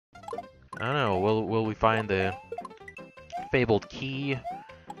I don't know. Will we find the fabled key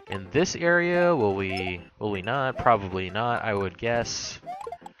in this area? Will we not? Probably not, I would guess.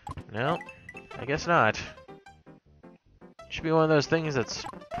 No, I guess not. Should be one of those things that's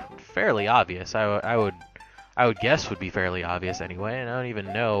fairly obvious. I would guess would be fairly obvious anyway, and I don't even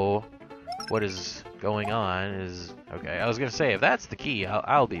know what is going on. Okay, I was gonna say, if that's the key,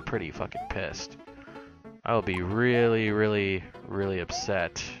 I'll be pretty fucking pissed. I'll be really, really, really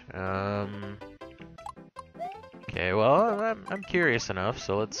upset. Okay, well, I'm curious enough,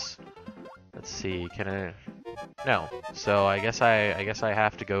 so let's see. Can I? No. So I guess I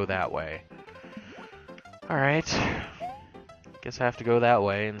have to go that way. All right. Guess I have to go that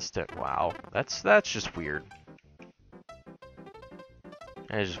way instead. Wow, that's just weird.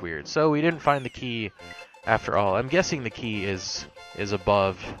 That is just weird. So we didn't find the key after all. I'm guessing the key is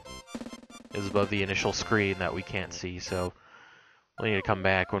above the initial screen that we can't see. So we'll need to come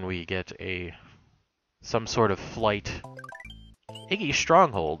back when we get some sort of flight. Iggy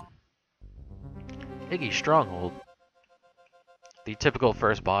Stronghold. Iggy Stronghold. The typical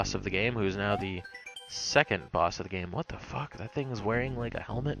first boss of the game, who's now the second boss of the game. What the fuck? That thing is wearing like a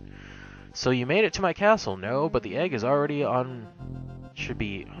helmet? So you made it to my castle. No, but the egg is already on... Should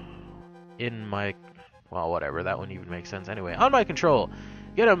be in my... Well, whatever. That wouldn't even make sense. Anyway, on my control.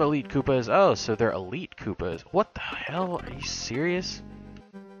 Get them elite Koopas. Oh, so they're elite Koopas. What the hell? Are you serious?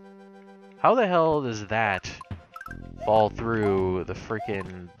 How the hell does that fall through the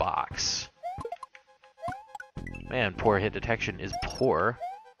freaking box? Man, poor hit detection is poor.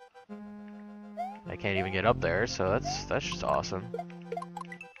 I can't even get up there, so that's just awesome.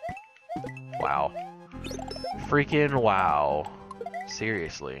 Wow. Freaking wow.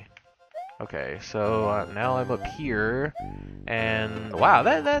 Seriously. Okay, so now I'm up here, and wow,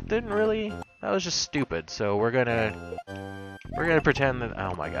 that didn't really... That was just stupid. So we're gonna pretend that...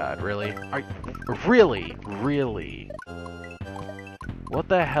 Oh my god, really? Really? What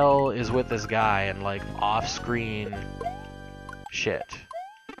the hell is with this guy and like off-screen shit?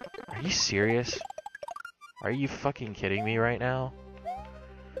 Are you serious? Are you fucking kidding me right now?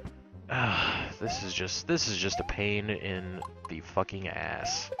 This is just a pain in the fucking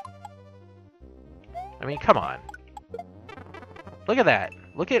ass. I mean, come on. Look at that.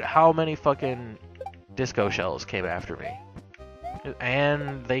 Look at how many fucking disco shells came after me.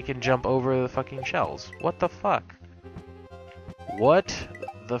 And they can jump over the fucking shells. What the fuck? What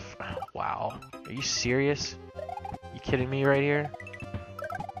the wow. Are you serious? You kidding me right here?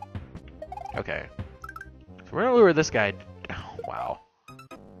 Okay. So we're gonna lure this guy. Oh, wow.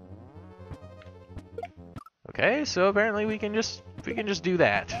 Okay, so apparently we can just do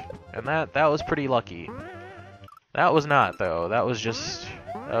that. And that was pretty lucky. That was not, though. That was just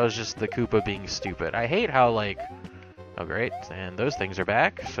the Koopa being stupid. I hate how, like... Oh, great. And those things are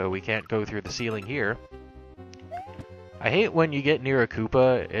back, so we can't go through the ceiling here. I hate when you get near a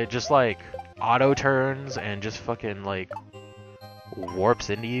Koopa, it just, like, auto-turns and just fucking, like, warps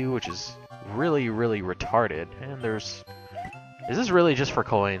into you, which is really, really retarded. And there's... Is this really just for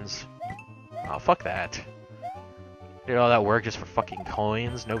coins? Oh, fuck that. Did all that work just for fucking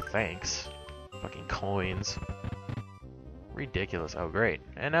coins? No thanks. Fucking coins. Ridiculous. Oh, great.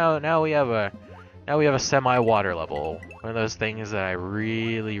 And now we have a semi-water level. One of those things that I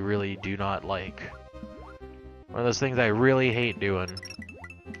really, really do not like. One of those things I really hate doing.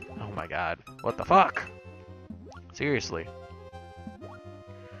 Oh my god. What the fuck? Seriously.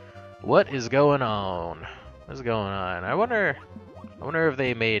 What is going on? What is going on? I wonder if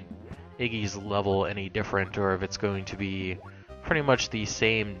they made Iggy's level any different, or if it's going to be pretty much the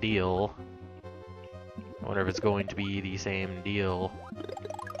same deal. I wonder if it's going to be the same deal.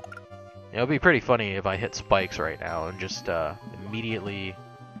 It would be pretty funny if I hit spikes right now and just immediately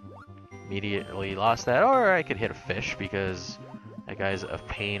lost that. Or I could hit a fish, because that guy's a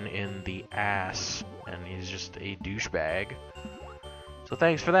pain in the ass and he's just a douchebag. So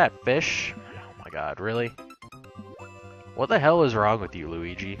thanks for that, fish. Oh my god, really? What the hell is wrong with you,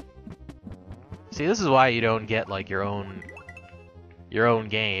 Luigi? See, this is why you don't get like your own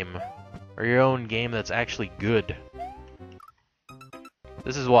game, or your own game that's actually good.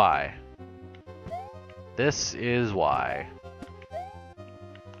 This is why. This is why.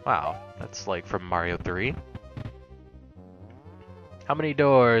 Wow, that's like from Mario 3. How many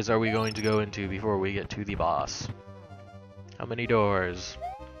doors are we going to go into before we get to the boss? How many doors?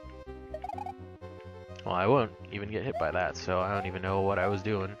 Well, I won't even get hit by that, so I don't even know what I was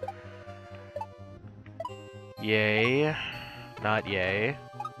doing. Yay. Not yay.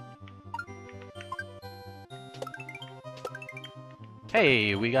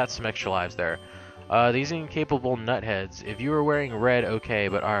 Hey, we got some extra lives there. These incapable nutheads. If you were wearing red, okay,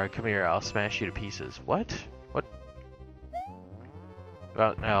 but come here, I'll smash you to pieces. What? What?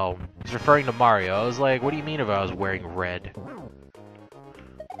 Well, no. He's referring to Mario. I was like, what do you mean if I was wearing red?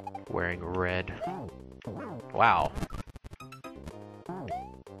 Wearing red. Wow.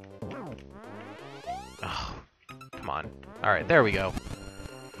 Oh, come on. Alright, there we go.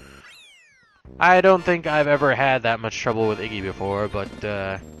 I don't think I've ever had that much trouble with Iggy before, but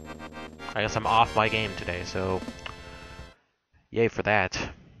I guess I'm off my game today, so yay for that.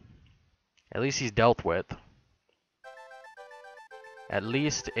 At least he's dealt with. At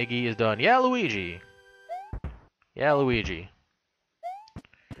least Iggy is done. Yeah, Luigi! Yeah, Luigi.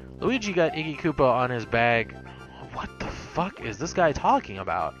 Luigi got Iggy Koopa on his bag. What the fuck is this guy talking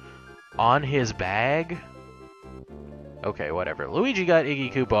about? On his bag? Okay, whatever. Luigi got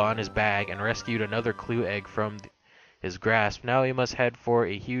Iggy Koopa on his bag and rescued another clue egg from his grasp. Now he must head for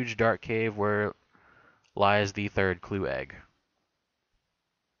a huge dark cave where lies the third clue egg.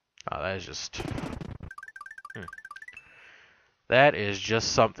 Oh, that is just... That is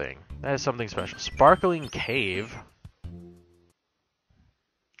just something. That is something special. Sparkling Cave?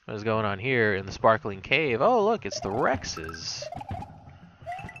 What is going on here in the Sparkling Cave? Oh, look, it's the Rexes.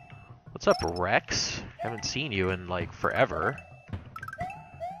 What's up, Rex? Haven't seen you in, like, forever.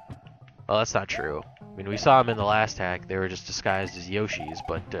 Well, that's not true. I mean, we saw them in the last hack. They were just disguised as Yoshis,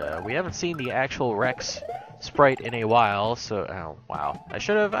 but we haven't seen the actual Rex sprite in a while, so... Oh, wow. I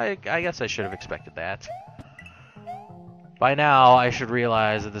guess I should have expected that. By now, I should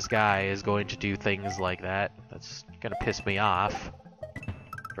realize that this guy is going to do things like that. That's gonna piss me off.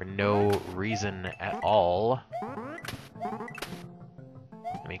 For no reason at all.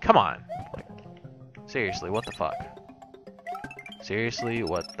 I mean, come on. Like, seriously, what the fuck? Seriously,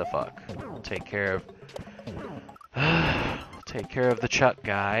 what the fuck? We'll take care of... take care of the Chuck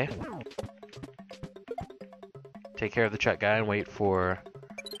guy. Take care of the Chuck guy and wait for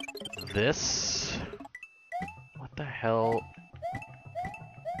this. What the hell?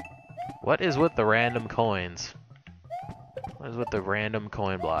 What is with the random coins? What is with the random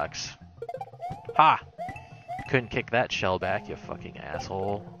coin blocks? Ha! Couldn't kick that shell back, you fucking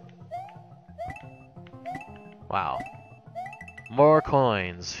asshole. Wow. More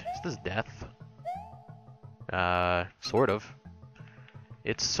coins. Is this death? Sort of.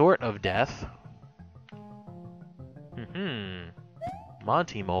 It's sort of death.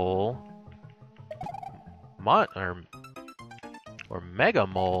 Monty Mole. Or Mega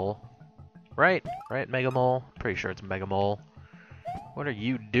Mole. Right? Right, Mega Mole? Pretty sure it's Mega Mole. What are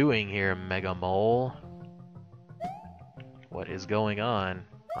you doing here, Mega Mole? What is going on?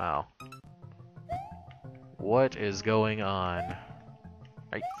 Wow. What is going on?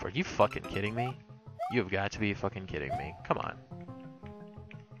 Are you fucking kidding me? You've got to be fucking kidding me. Come on.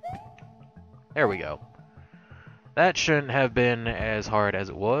 There we go. That shouldn't have been as hard as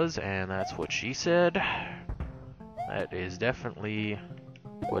it was, and that's what she said. That is definitely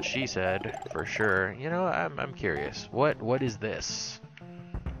what she said, for sure. You know, I'm curious. What is this?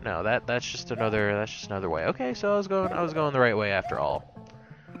 No, that's just another way. Okay, so I was going the right way after all.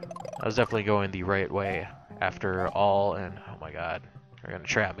 I was definitely going the right way after all, and oh my god, they're gonna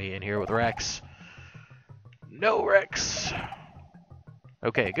trap me in here with Rex. No, Rex.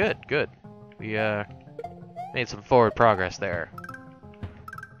 Okay, good. We made some forward progress there.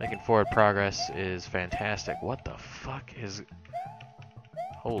 Making forward progress is fantastic. What the fuck is...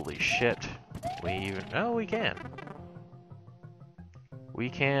 Holy shit. Oh, we can. We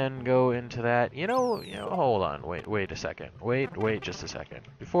can go into that. You know, hold on. Wait a second. Wait just a second.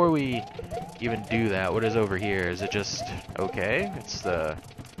 Before we even do that, what is over here? Is it just... Okay, it's the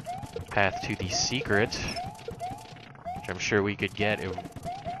path to the secret, which I'm sure we could get if...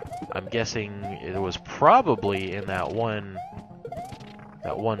 I'm guessing it was probably in that one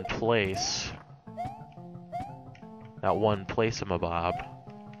place. That one place-a-mabob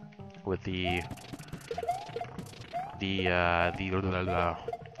with the I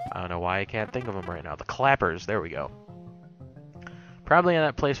don't know why I can't think of them right now. The clappers, there we go. Probably in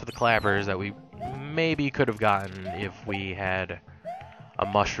that place with the clappers that we maybe could have gotten if we had a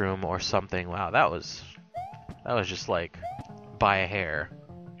mushroom or something. Wow, that was just like by a hair.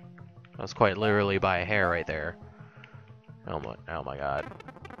 That was quite literally by a hair right there. Oh my god.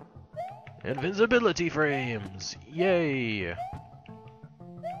 Invincibility frames! Yay!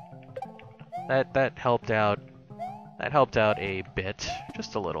 That helped out. That helped out a bit.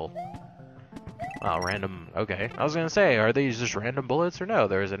 Just a little. Wow, random... Okay. I was gonna say, are these just random bullets or no?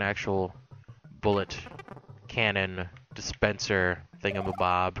 There's an actual bullet cannon dispenser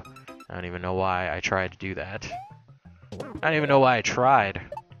thingamabob. I don't even know why I tried to do that. I don't even know why I tried.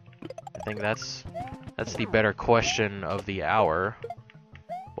 I think that's the better question of the hour.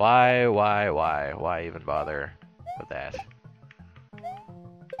 Why even bother with that?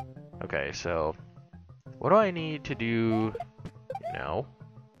 Okay, so what do I need to do now?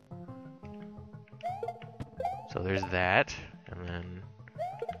 So there's that, and then...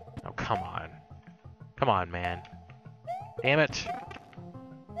 Oh, come on. Come on, man. Damn it.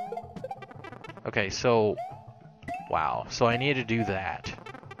 Okay, so... Wow. So I need to do that.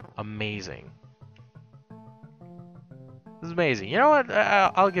 Amazing. This is amazing. You know what?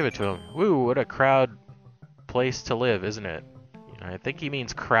 I'll give it to him. Woo, what a crowd place to live, isn't it? You know, I think he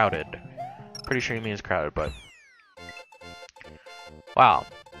means crowded. Pretty sure he means crowded, but... Wow.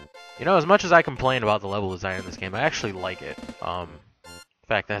 You know, as much as I complain about the level design in this game, I actually like it. The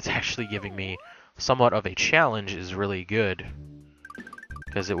fact that it's actually giving me somewhat of a challenge is really good.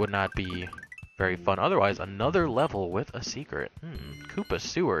 Because it would not be very fun otherwise. Another level with a secret. Koopa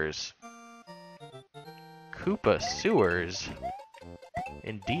Sewers. Koopa Sewers.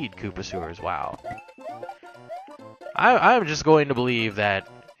 Indeed, Koopa Sewers. Wow. I'm just going to believe that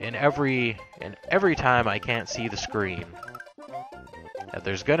in every time I can't see the screen, that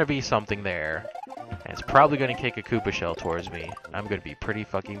there's gonna be something there, and it's probably gonna kick a Koopa shell towards me. I'm gonna be pretty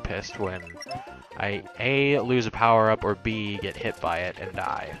fucking pissed when I A, lose a power-up, or B, get hit by it and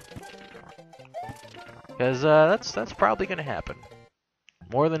die. Because that's probably gonna happen.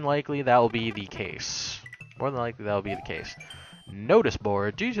 More than likely, that will be the case. More than likely, that will be the case. Notice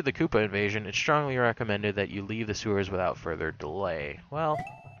board: due to the Koopa invasion, it's strongly recommended that you leave the sewers without further delay. Well,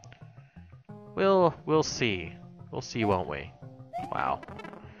 we'll see. We'll see, won't we? Wow.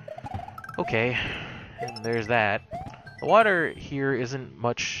 Okay, and there's that. The water here isn't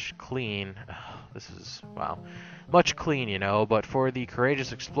much clean. This is, wow. Much clean, you know, but for the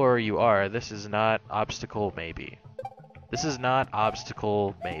courageous explorer you are, this is not obstacle maybe. This is not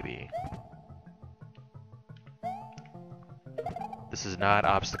obstacle maybe. This is not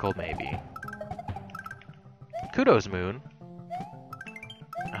obstacle maybe. Kudos, Moon.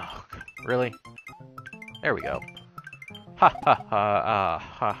 Oh, really? There we go. Ha ha ha,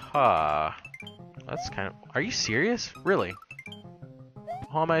 ha ha. That's kind of... Are you serious? Really?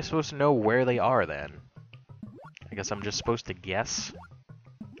 How am I supposed to know where they are, then? I guess I'm just supposed to guess?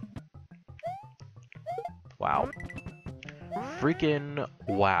 Wow. Freaking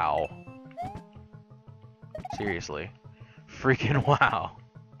wow. Seriously. Freaking wow.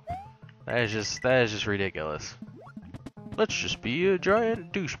 That is just ridiculous. Let's just be a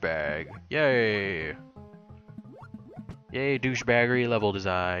giant douchebag. Yay. Yay, douchebaggery level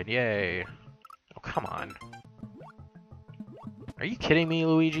design. Yay. Oh, come on. Are you kidding me,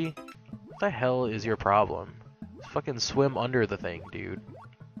 Luigi? What the hell is your problem? Just fucking swim under the thing, dude.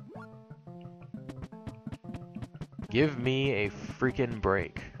 Give me a freaking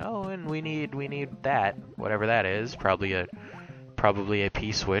break. Oh, and we need that. Whatever that is. Probably a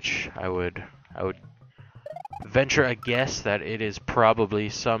P-switch. I would venture a guess that it is probably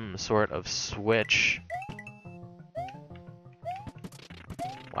some sort of switch.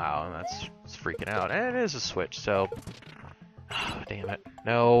 Wow, that's freaking out. And it is a switch, so... Oh, damn it.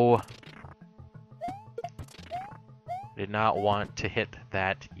 No. Did not want to hit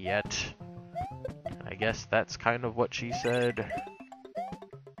that yet. I guess that's kind of what she said.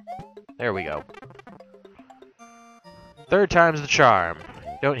 There we go. Third time's the charm.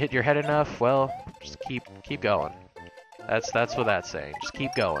 Don't hit your head enough, well, just keep going. That's what that's saying. Just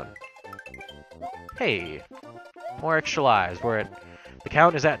keep going. Hey, more extra lives. The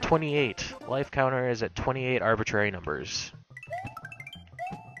count is at 28. Life counter is at 28 arbitrary numbers.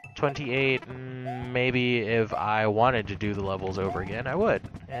 28, maybe if I wanted to do the levels over again, I would.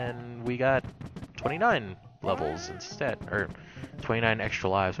 And we got 29 levels instead. Or 29 extra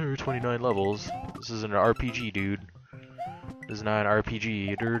lives. 29 levels. This is an RPG, dude. This is not an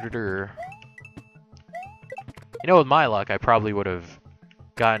RPG. You know, with my luck, I probably would have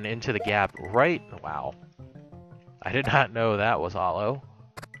gotten into the gap right... Wow. I did not know that was hollow.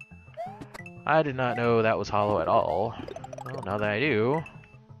 I did not know that was hollow at all. Well, now that I do,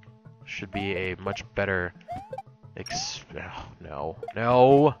 should be a much better... Oh, no.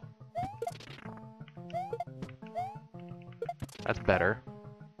 No! That's better.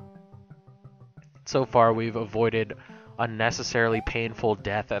 So far, we've avoided unnecessarily painful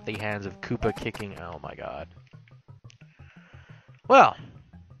death at the hands of Koopa kicking... Oh my god. Well,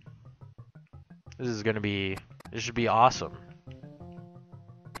 this should be awesome.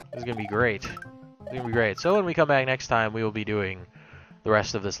 This is gonna be great. It's gonna be great. So when we come back next time, we will be doing the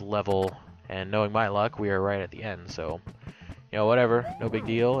rest of this level, and knowing my luck, we are right at the end, so, you know, whatever, no big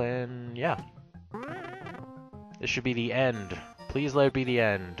deal, and yeah. This should be the end. Please let it be the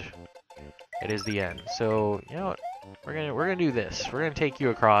end. It is the end. So, you know what? We're gonna do this. We're gonna take you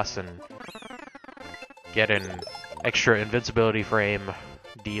across and get an extra invincibility frame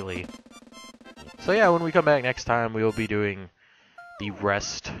dealy. So yeah, when we come back next time, we will be doing the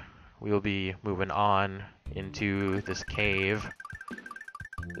rest. We will be moving on into this cave.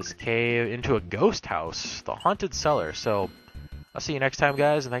 This cave into a ghost house, the haunted cellar. So I'll see you next time,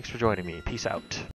 guys, and thanks for joining me. Peace out.